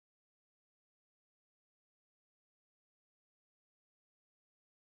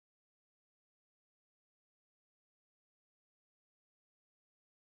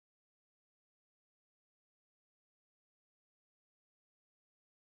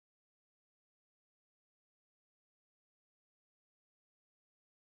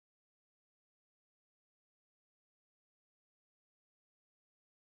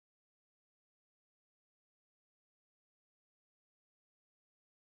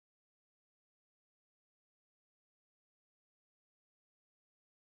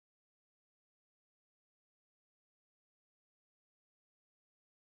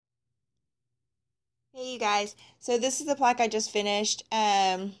Hey you guys, so this is the plaque I just finished.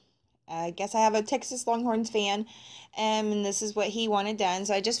 I guess I have a Texas Longhorns fan, and this is what he wanted done.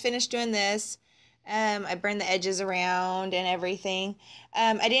 So I just finished doing this. I burned the edges around and everything.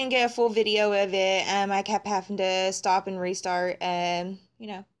 I didn't get a full video of it. I kept having to stop and restart.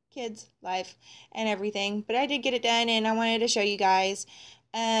 Kids, life, and everything. But I did get it done, and I wanted to show you guys.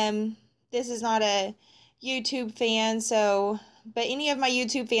 This is not a YouTube fan, so. But any of my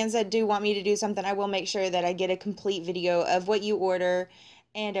YouTube fans that do want me to do something, I will make sure that I get a complete video of what you order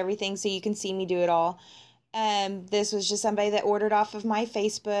and everything so you can see me do it all. This was just somebody that ordered off of my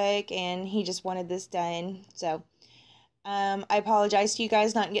Facebook and he just wanted this done. So I apologize to you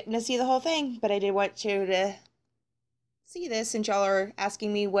guys not getting to see the whole thing, but I did want you to see this since y'all are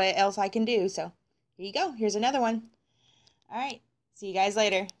asking me what else I can do. So here you go. Here's another one. All right. See you guys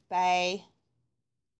later. Bye.